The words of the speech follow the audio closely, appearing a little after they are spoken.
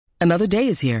Another day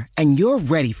is here, and you're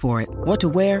ready for it. What to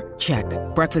wear? Check.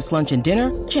 Breakfast, lunch, and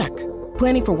dinner? Check.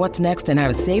 Planning for what's next and how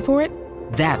to save for it?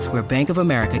 That's where Bank of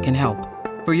America can help.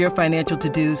 For your financial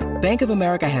to-dos, Bank of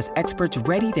America has experts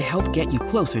ready to help get you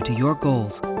closer to your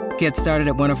goals. Get started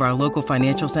at one of our local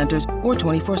financial centers or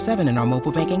 24/7 in our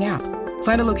mobile banking app.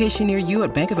 Find a location near you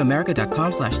at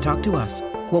bankofamerica.com/talktous.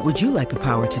 What would you like the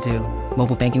power to do?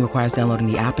 Mobile banking requires downloading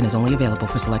the app and is only available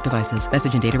for select devices.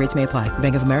 Message and data rates may apply.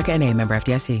 Bank of America N.A., member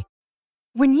FDIC.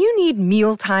 When you need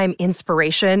mealtime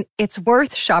inspiration, it's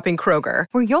worth shopping Kroger,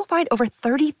 where you'll find over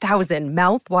 30,000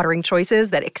 mouth-watering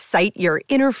choices that excite your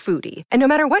inner foodie. And no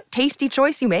matter what tasty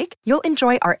choice you make, you'll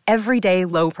enjoy our everyday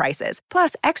low prices,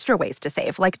 plus extra ways to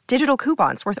save, like digital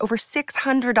coupons worth over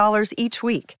 $600 each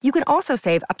week. You can also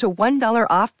save up to $1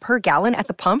 off per gallon at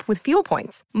the pump with fuel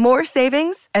points. More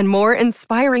savings and more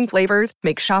inspiring flavors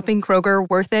make shopping Kroger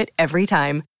worth it every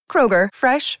time. Kroger,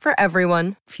 fresh for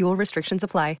everyone. Fuel restrictions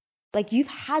apply. Like, you've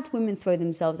had women throw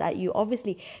themselves at you.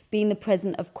 Obviously, being the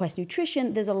president of Quest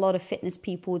Nutrition, there's a lot of fitness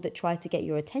people that try to get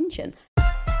your attention. All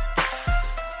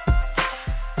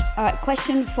right,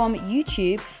 question from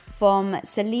YouTube from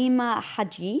Salima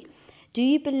Haji. Do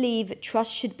you believe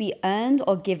trust should be earned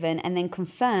or given and then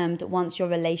confirmed once your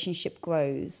relationship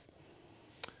grows?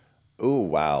 Oh,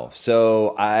 wow.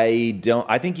 So I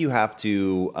think you have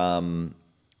to,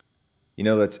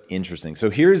 that's interesting. So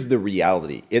here's the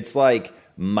reality. It's like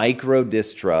micro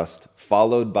distrust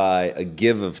followed by a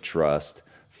give of trust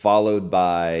followed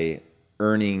by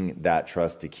earning that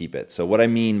trust to keep it. So what I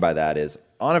mean by that is,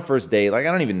 on a first date, like,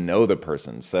 I don't even know the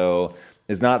person. So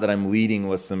it's not that I'm leading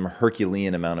with some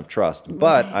Herculean amount of trust,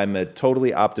 but I'm a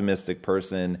totally optimistic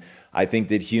person. I think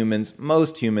that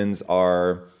most humans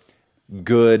are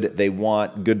good. They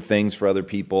want good things for other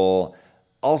people.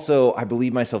 Also, I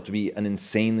believe myself to be an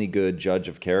insanely good judge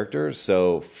of character.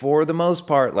 So for the most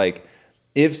part, like,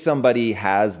 if somebody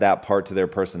has that part to their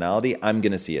personality, I'm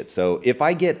going to see it. So if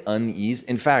I get uneasy,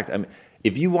 in fact,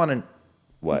 if you want to,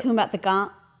 what? You're talking about the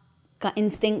gut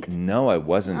instinct? No, I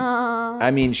wasn't.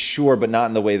 I mean, sure, but not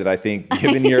in the way that I think,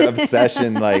 given your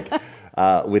obsession, like,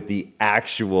 with the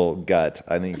actual gut.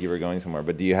 I think you were going somewhere.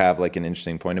 But do you have, like, an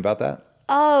interesting point about that?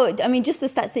 Oh, I mean, just the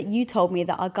stats that you told me,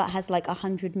 that our gut has like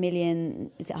 100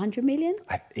 million. Is it 100 million?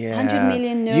 Yeah. 100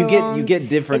 million neurons. You get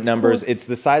different numbers. It's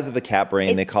the size of a cat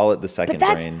brain. They call it the second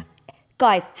brain.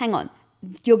 Guys, hang on.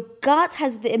 Your gut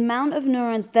has the amount of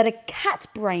neurons that a cat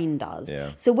brain does. Yeah.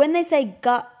 So when they say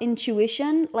gut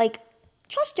intuition, like,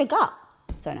 trust your gut.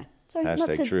 So no. Sorry, I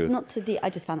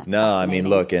just found that No, I mean,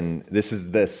 look, and this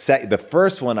is the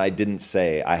first one I didn't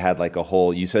say. I had like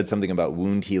you said something about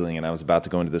wound healing, and I was about to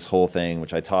go into this whole thing,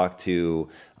 which I talked to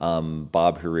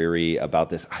Bob Hariri about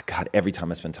this. God, every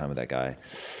time I spend time with that guy,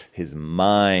 his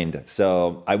mind.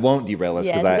 So I won't derail us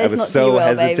because I was so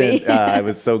hesitant. I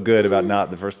was so good about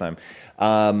not the first time.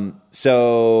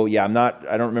 So yeah,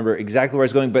 I don't remember exactly where I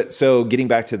was going, but so getting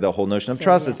back to the whole notion of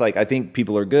trust, it's like, I think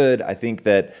people are good. I think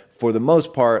that for the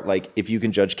most part, like, if you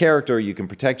can judge character, you can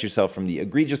protect yourself from the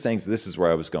egregious things. This is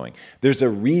where I was going. There's a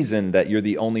reason that you're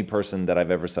the only person that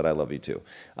I've ever said I love you to.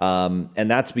 And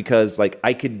that's because, like,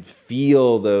 I could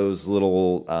feel those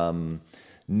little,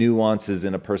 nuances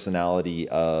in a personality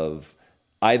of,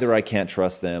 either I can't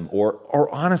trust them,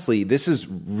 or honestly, this is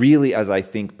really, as I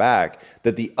think back,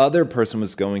 that the other person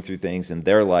was going through things in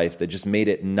their life that just made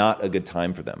it not a good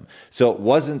time for them. So it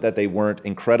wasn't that they weren't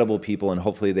incredible people, and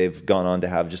hopefully they've gone on to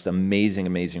have just amazing,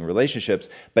 amazing relationships.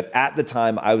 But at the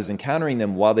time I was encountering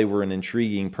them, while they were an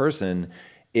intriguing person,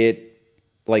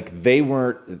 they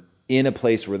weren't in a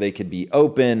place where they could be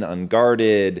open,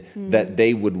 unguarded, that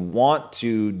they would want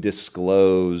to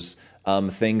disclose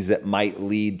things that might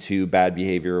lead to bad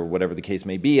behavior or whatever the case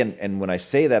may be. And when I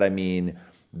say that, I mean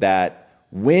that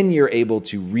when you're able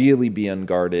to really be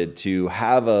unguarded, to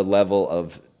have a level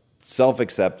of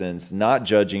self-acceptance, not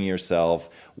judging yourself,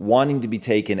 wanting to be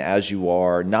taken as you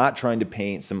are, not trying to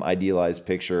paint some idealized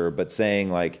picture, but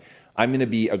saying, like, I'm going to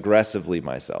be aggressively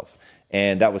myself.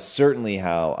 And that was certainly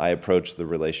how I approached the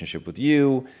relationship with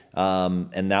you.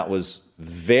 And that was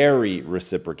very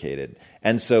reciprocated.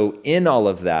 And so in all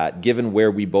of that, given where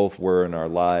we both were in our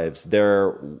lives,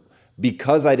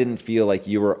 because I didn't feel like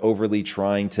you were overly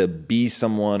trying to be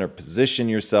someone or position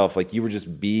yourself, like you were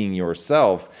just being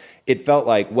yourself, it felt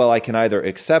like, well, I can either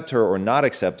accept her or not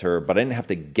accept her, but I didn't have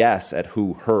to guess at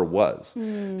who her was.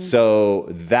 So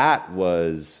that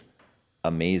was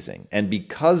amazing. And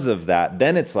because of that,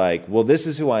 then it's like, well, this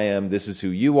is who I am, this is who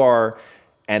you are.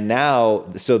 And now,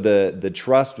 so the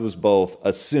trust was both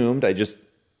assumed. I just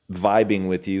vibing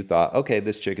with you, thought, okay,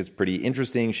 this chick is pretty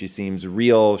interesting. She seems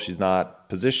real. She's not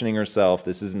positioning herself.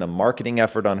 This isn't a marketing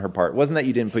effort on her part. It wasn't that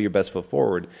you didn't put your best foot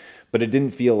forward, but it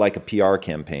didn't feel like a PR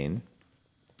campaign.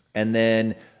 And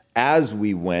then as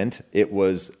we went, it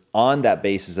was on that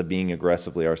basis of being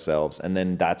aggressively ourselves. And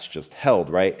then that's just held,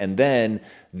 right? And then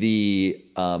the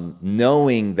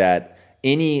knowing that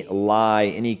any lie,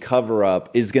 any cover up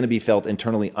is going to be felt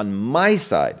internally on my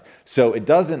side. So it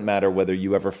doesn't matter whether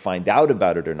you ever find out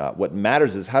about it or not. What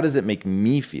matters is, how does it make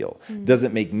me feel? Does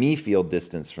it make me feel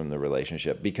distance from the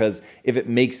relationship? Because if it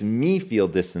makes me feel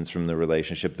distance from the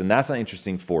relationship, then that's not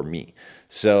interesting for me.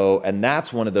 So, and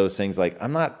that's one of those things, like,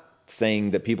 I'm not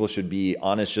saying that people should be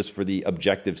honest just for the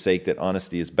objective sake that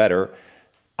honesty is better.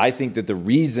 I think that the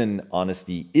reason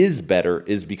honesty is better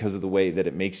is because of the way that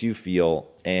it makes you feel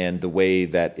and the way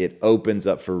that it opens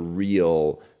up for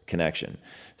real connection.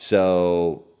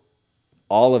 So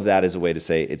all of that is a way to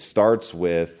say it starts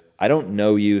with, I don't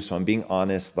know you, so I'm being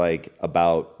honest, like,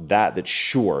 about that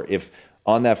sure, if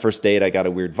on that first date I got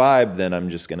a weird vibe, then I'm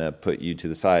just going to put you to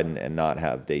the side and not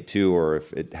have date 2, or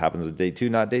if it happens at date 2,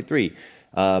 not date 3.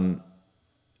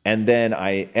 And then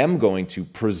I am going to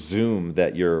presume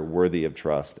that you're worthy of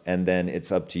trust. And then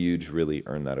it's up to you to really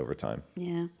earn that over time.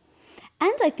 Yeah.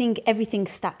 And I think everything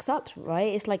stacks up, right?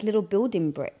 It's like little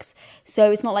building bricks.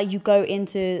 So it's not like you go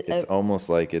into... It's almost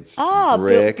like it's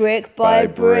brick by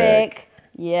brick.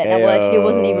 Yeah, that actually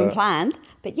wasn't even planned.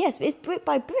 But yes, it's brick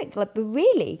by brick, like, but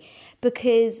really.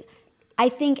 Because I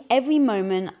think every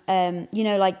moment,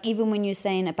 like even when you're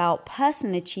saying about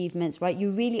personal achievements, right? You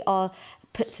really are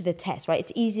put to the test, right?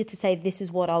 It's easier to say, this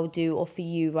is what I'll do, or for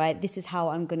you, right? This is how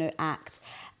I'm going to act.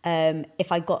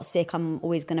 If I got sick, I'm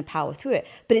always going to power through it.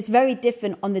 But it's very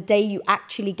different on the day you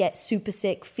actually get super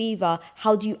sick, fever.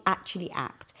 How do you actually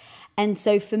act? And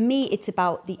so for me, it's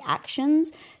about the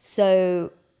actions.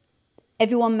 So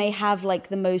everyone may have like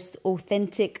the most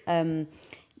authentic,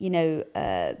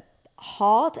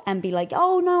 heart and be like,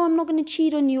 oh no, I'm not going to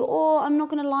cheat on you, or I'm not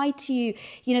going to lie to you.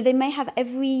 They may have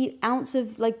every ounce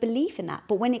of like belief in that,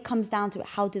 but when it comes down to it,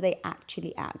 how do they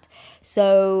actually act?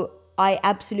 So I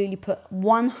absolutely put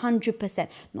 100%,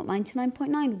 not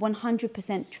 99.9,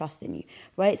 100% trust in you,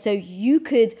 right? So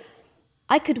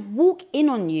I could walk in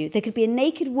on you. There could be a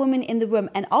naked woman in the room,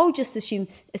 and I'll just assume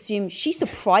she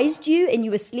surprised you and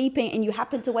you were sleeping and you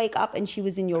happened to wake up and she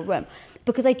was in your room,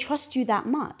 because I trust you that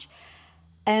much.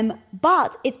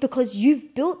 But it's because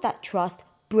you've built that trust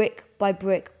brick by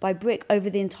brick by brick over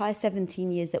the entire 17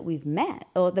 years that we've met,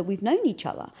 or that we've known each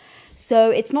other. So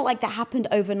it's not like that happened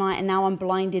overnight and now I'm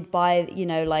blinded by,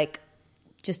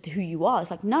 just who you are. It's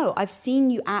like, no, I've seen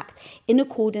you act in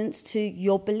accordance to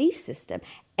your belief system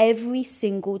every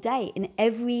single day, in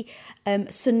every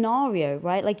scenario,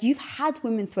 right? Like, you've had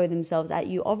women throw themselves at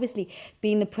you. Obviously,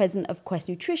 being the president of Quest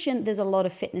Nutrition, there's a lot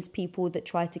of fitness people that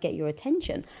try to get your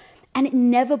attention. And it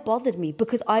never bothered me,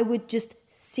 because I would just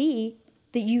see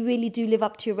that you really do live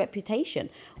up to your reputation,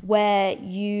 where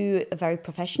you are very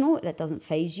professional. That doesn't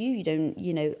faze you.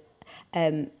 You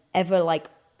don't, ever like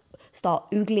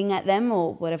start oogling at them,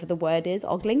 or whatever the word is,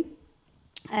 ogling.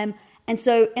 And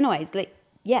so anyways, like,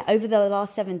 yeah, over the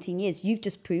last 17 years, you've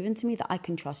just proven to me that I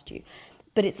can trust you.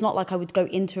 But it's not like I would go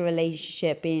into a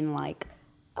relationship being like,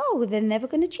 oh, well, they're never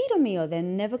going to cheat on me, or they're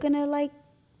never going to like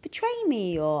betray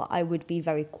me, or I would be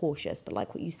very cautious. But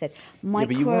like what you said, Yeah,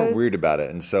 but you weren't weird about it.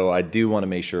 And so I do want to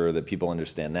make sure that people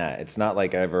understand that. It's not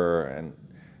like and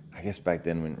I guess back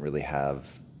then we didn't really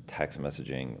have text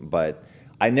messaging, but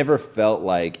I never felt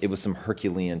like it was some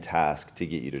Herculean task to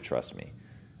get you to trust me.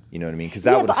 You know what I mean? Because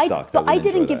that would have sucked. But I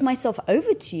didn't give myself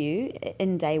over to you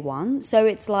in day one. So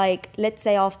it's like, let's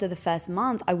say after the first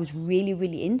month, I was really,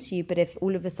 really into you. But if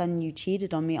all of a sudden you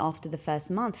cheated on me after the first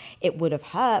month, it would have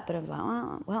hurt. But I was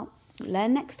like, well,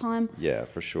 learn next time. Yeah,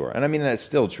 for sure. And I mean, that's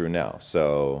still true now.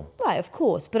 So right, of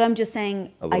course. But I'm just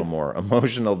saying, a little more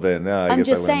emotional than I'm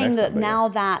just saying that now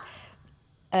that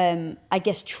I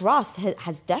guess trust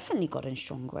has definitely gotten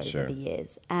stronger over the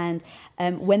years. And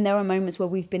when there are moments where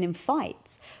we've been in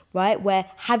fights, right? Where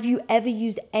have you ever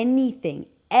used anything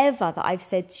ever that I've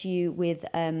said to you with,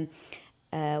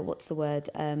 what's the word?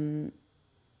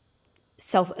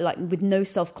 With no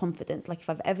self-confidence. Like, if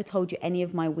I've ever told you any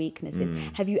of my weaknesses,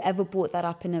 have you ever brought that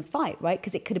up in a fight, right?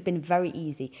 Because it could have been very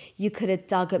easy. You could have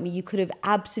dug at me. You could have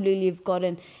absolutely have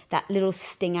gotten that little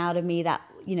sting out of me, that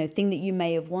thing that you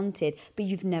may have wanted, but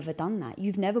you've never done that.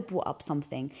 You've never brought up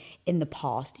something in the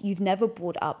past. You've never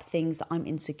brought up things that I'm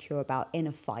insecure about in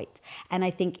a fight. And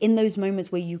I think in those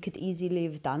moments where you could easily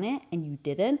have done it and you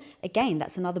didn't, again,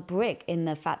 that's another brick in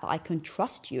the fact that I can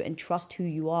trust you and trust who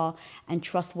you are and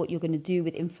trust what you're going to do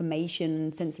with information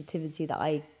and sensitivity that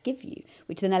I give you,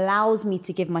 which then allows me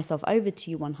to give myself over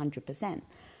to you 100%.